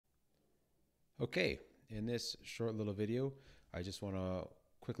Okay, in this short little video, I just want to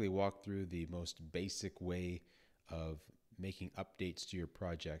quickly walk through the most basic way of making updates to your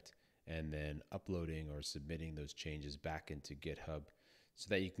project and then uploading or submitting those changes back into GitHub so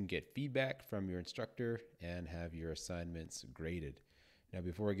that you can get feedback from your instructor and have your assignments graded. Now,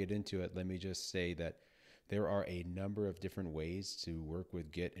 before I get into it, let me just say that there are a number of different ways to work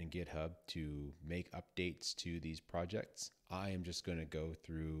with Git and GitHub to make updates to these projects. I am just going to go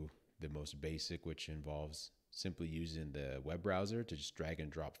through the most basic, which involves simply using the web browser to just drag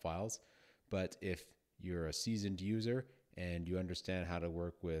and drop files. But if you're a seasoned user and you understand how to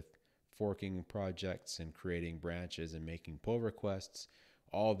work with forking projects and creating branches and making pull requests,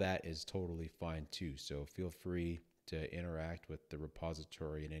 all that is totally fine too. So feel free to interact with the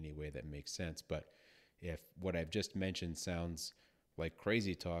repository in any way that makes sense. But if what I've just mentioned sounds like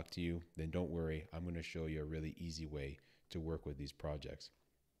crazy talk to you, then don't worry. I'm going to show you a really easy way to work with these projects.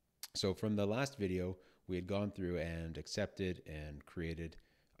 So from the last video, we had gone through and accepted and created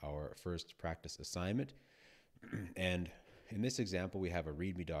our first practice assignment. And in this example, we have a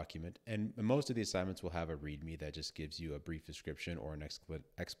README document. And most of the assignments will have a README that just gives you a brief description or an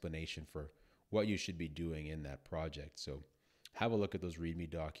explanation for what you should be doing in that project. So have a look at those README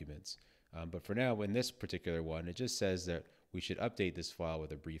documents. But for now, in this particular one, it just says that we should update this file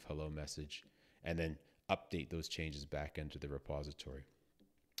with a brief hello message and then update those changes back into the repository.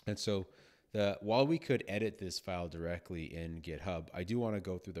 And so while we could edit this file directly in GitHub, I do want to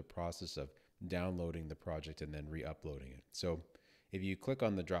go through the process of downloading the project and then re-uploading it. So if you click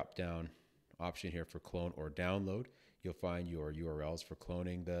on the drop-down option here for clone or download, you'll find your URLs for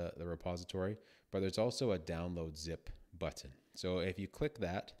cloning the repository, but there's also a download zip button. So if you click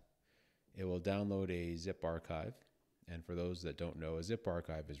that, it will download a zip archive. And for those that don't know, a zip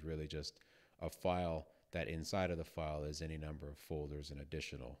archive is really just a file that inside of the file is any number of folders and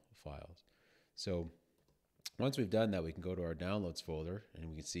additional files. So once we've done that, we can go to our downloads folder and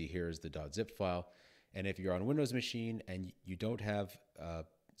we can see here's the .zip file. And if you're on a Windows machine and you don't have a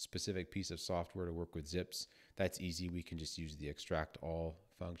specific piece of software to work with zips, that's easy. We can just use the extract all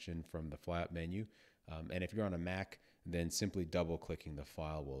function from the fly-up menu. And if you're on a Mac, then simply double clicking the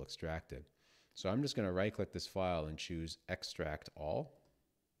file will extract it. So I'm just going to right click this file and choose extract all.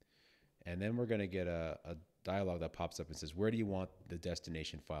 And then we're going to get a dialog that pops up and says, where do you want the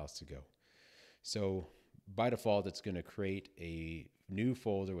destination files to go? So by default, it's going to create a new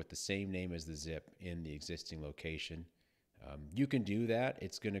folder with the same name as the zip in the existing location. You can do that.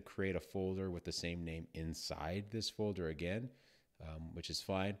 It's going to create a folder with the same name inside this folder again, which is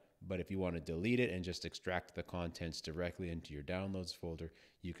fine. But if you want to delete it and just extract the contents directly into your downloads folder,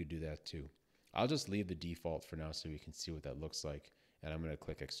 you could do that too. I'll just leave the default for now so we can see what that looks like. And I'm going to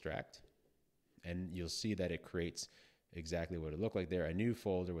click extract. And you'll see that it creates exactly what it looked like there, a new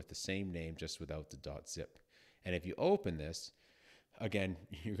folder with the same name, just without the .zip. And if you open this, again,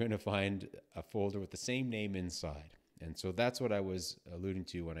 you're going to find a folder with the same name inside. And so that's what I was alluding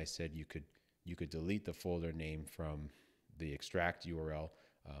to when I said you could delete the folder name from the extract URL,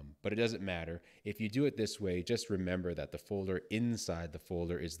 but it doesn't matter. If you do it this way, just remember that the folder inside the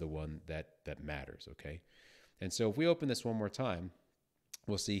folder is the one that matters, okay? And so if we open this one more time,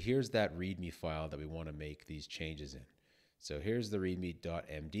 we'll see here's that README file that we want to make these changes in. So here's the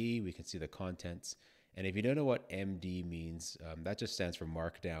readme.md. We can see the contents. And if you don't know what MD means, that just stands for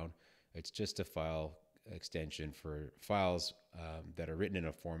Markdown. It's just a file extension for files that are written in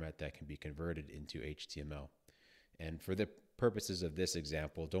a format that can be converted into HTML. And for the purposes of this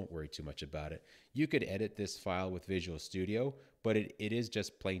example, don't worry too much about it. You could edit this file with Visual Studio, but it is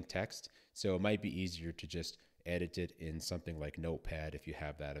just plain text. So it might be easier to just edit it in something like Notepad if you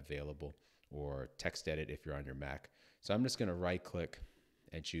have that available, or text edit if you're on your Mac. So I'm just going to right click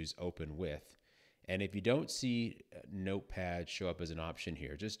and choose open with. And if you don't see Notepad show up as an option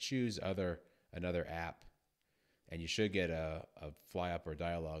here, just choose another app and you should get a fly up or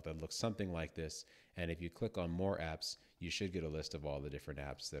dialog that looks something like this. And if you click on more apps, you should get a list of all the different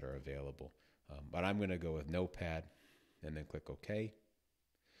apps that are available. But I'm going to go with Notepad and then click OK.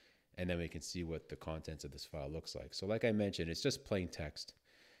 And then we can see what the contents of this file looks like. So like I mentioned, it's just plain text.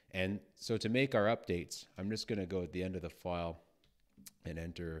 And so to make our updates, I'm just going to go at the end of the file and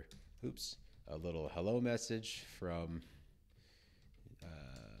enter, a little hello message from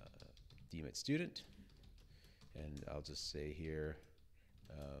DMIT student. And I'll just say here,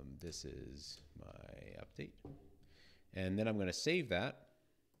 this is my update. And then I'm going to save that.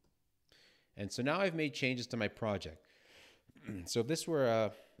 And so now I've made changes to my project. So if this were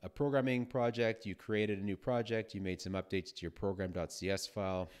a programming project, you created a new project, you made some updates to your program.cs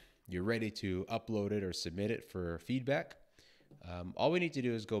file, you're ready to upload it or submit it for feedback. All we need to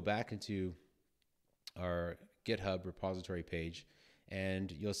do is go back into our GitHub repository page,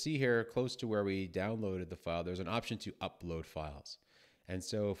 and you'll see here close to where we downloaded the file, there's an option to upload files. And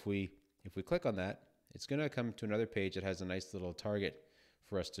so if we click on that, it's going to come to another page that has a nice little target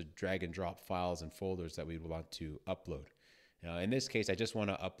for us to drag and drop files and folders that we want to upload. Now, in this case, I just want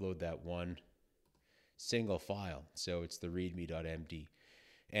to upload that one single file. So it's the readme.md.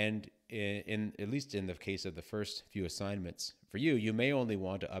 And in at least in the case of the first few assignments, for you, you may only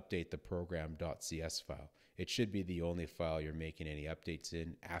want to update the program.cs file. It should be the only file you're making any updates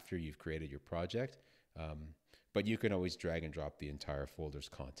in after you've created your project. But you can always drag and drop the entire folder's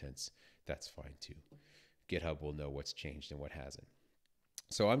contents. That's fine too. GitHub will know what's changed and what hasn't.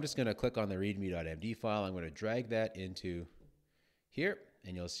 So I'm just going to click on the readme.md file. I'm going to drag that into here,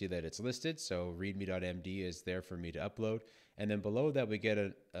 and you'll see that it's listed. So readme.md is there for me to upload. And then below that, we get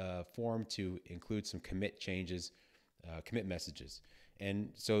a form to include some commit changes, commit messages.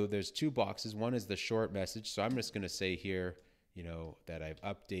 And so there's two boxes. One is the short message. So I'm just going to say here, that I've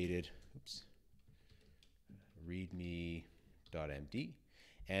updated, readme.md.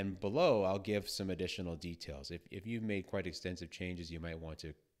 And below, I'll give some additional details. If you've made quite extensive changes, you might want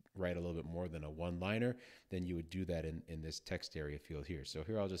to write a little bit more than a one-liner, then you would do that in this text area field here. So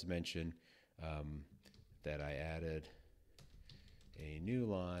here I'll just mention that I added a new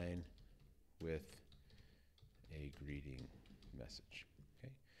line with a greeting message.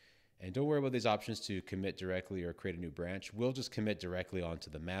 Okay, and don't worry about these options to commit directly or create a new branch. We'll just commit directly onto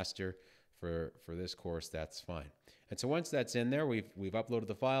the master. For this course, that's fine. And so once that's in there, we've uploaded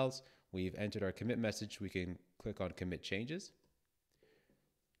the files, we've entered our commit message, we can click on commit changes.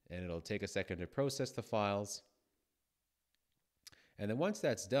 And it'll take a second to process the files. And then once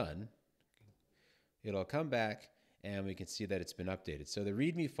that's done, it'll come back and we can see that it's been updated. So the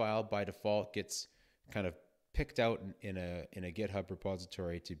README file by default gets kind of picked out in a GitHub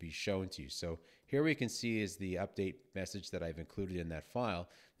repository to be shown to you. So here we can see is the update message that I've included in that file.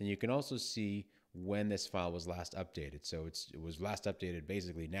 And you can also see when this file was last updated. So it was last updated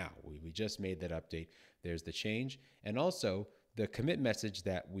basically now. We just made that update. There's the change. And also the commit message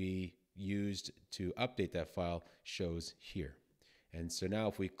that we used to update that file shows here. And so now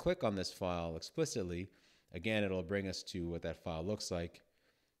if we click on this file explicitly, again, it'll bring us to what that file looks like.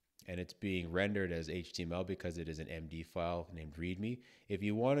 And it's being rendered as HTML because it is an MD file named README. If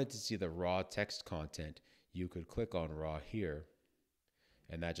you wanted to see the raw text content, you could click on raw here,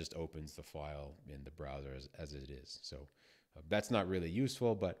 and that just opens the file in the browser as it is. So that's not really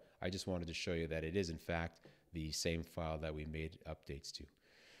useful, but I just wanted to show you that it is in fact the same file that we made updates to.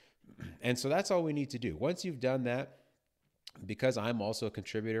 And so that's all we need to do. Once you've done that, because I'm also a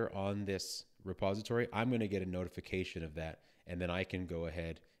contributor on this repository, I'm going to get a notification of that, and then I can go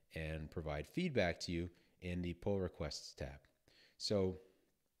ahead and provide feedback to you in the pull requests tab. So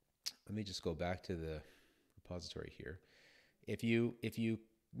let me just go back to the repository here. If you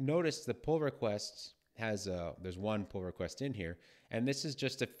notice, the pull requests has there's one pull request in here, and this is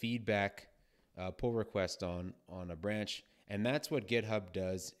just a feedback pull request on a branch, and that's what GitHub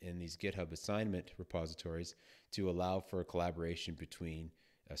does in these GitHub assignment repositories to allow for collaboration between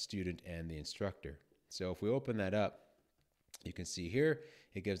a student and the instructor. So if we open that up, you can see here,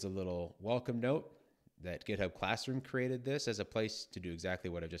 it gives a little welcome note that GitHub Classroom created this as a place to do exactly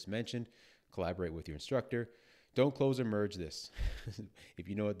what I just mentioned, collaborate with your instructor. Don't close or merge this. If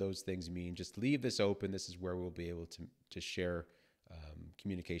you know what those things mean, just leave this open. This is where we'll be able to share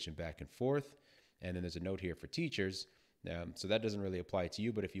communication back and forth. And then there's a note here for teachers. So that doesn't really apply to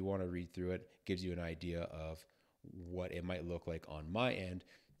you, but if you want to read through it, it gives you an idea of what it might look like on my end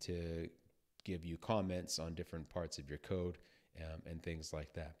to give you comments on different parts of your code and things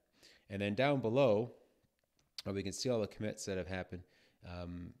like that. And then down below, we can see all the commits that have happened.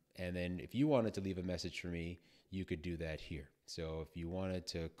 And then if you wanted to leave a message for me, you could do that here. So if you wanted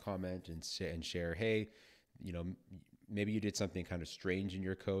to comment and share, hey, maybe you did something kind of strange in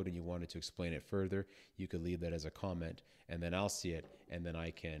your code and you wanted to explain it further, you could leave that as a comment, and then I'll see it, and then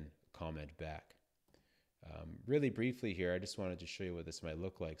I can comment back. Really briefly here, I just wanted to show you what this might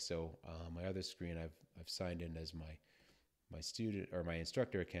look like. So my other screen, I've signed in as my student or my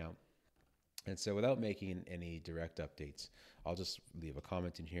instructor account. And so without making any direct updates, I'll just leave a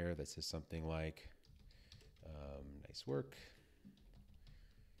comment in here that says something like, nice work,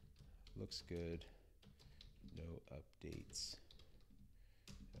 looks good, no updates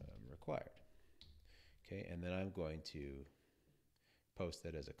required. Okay, and then I'm going to post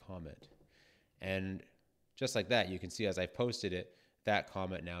that as a comment. And just like that, you can see as I posted it, that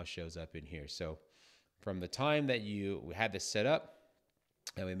comment now shows up in here. So from the time that you had this set up,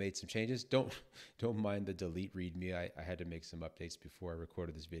 and we made some changes. Don't mind the delete README. I had to make some updates before I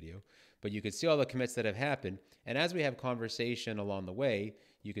recorded this video. But you can see all the commits that have happened. And as we have conversation along the way,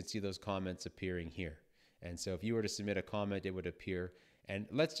 you can see those comments appearing here. And so if you were to submit a comment, it would appear. And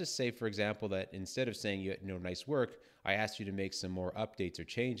let's just say, for example, that instead of saying, nice work, I asked you to make some more updates or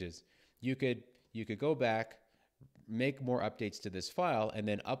changes. You could go back, make more updates to this file, and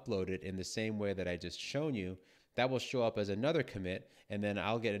then upload it in the same way that I just shown you. That will show up as another commit, and then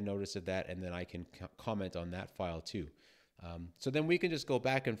I'll get a notice of that, and then I can comment on that file too. So then we can just go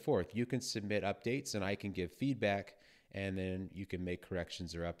back and forth. You can submit updates, and I can give feedback, and then you can make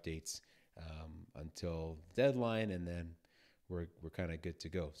corrections or updates until the deadline, and then we're kind of good to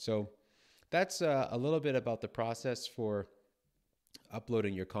go. So that's a little bit about the process for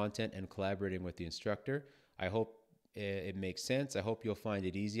uploading your content and collaborating with the instructor. I hope it makes sense. I hope you'll find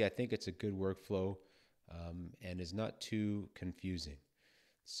it easy. I think it's a good workflow and is not too confusing.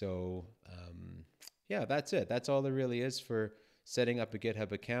 So yeah, that's it. That's all there really is for setting up a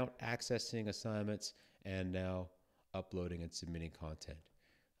GitHub account, accessing assignments, and now uploading and submitting content.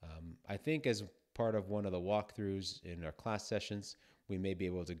 I think as part of one of the walkthroughs in our class sessions, we may be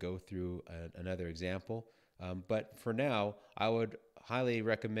able to go through another example. But for now, I would highly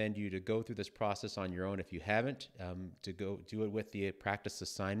recommend you to go through this process on your own if you haven't, to go do it with the practice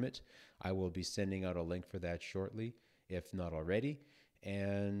assignment. I will be sending out a link for that shortly, if not already.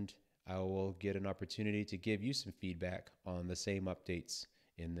 And I will get an opportunity to give you some feedback on the same updates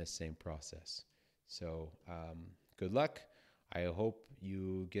in this same process. So good luck. I hope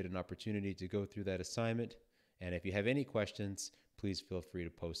you get an opportunity to go through that assignment. And if you have any questions, please feel free to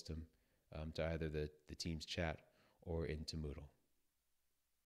post them to either the Teams chat or into Moodle.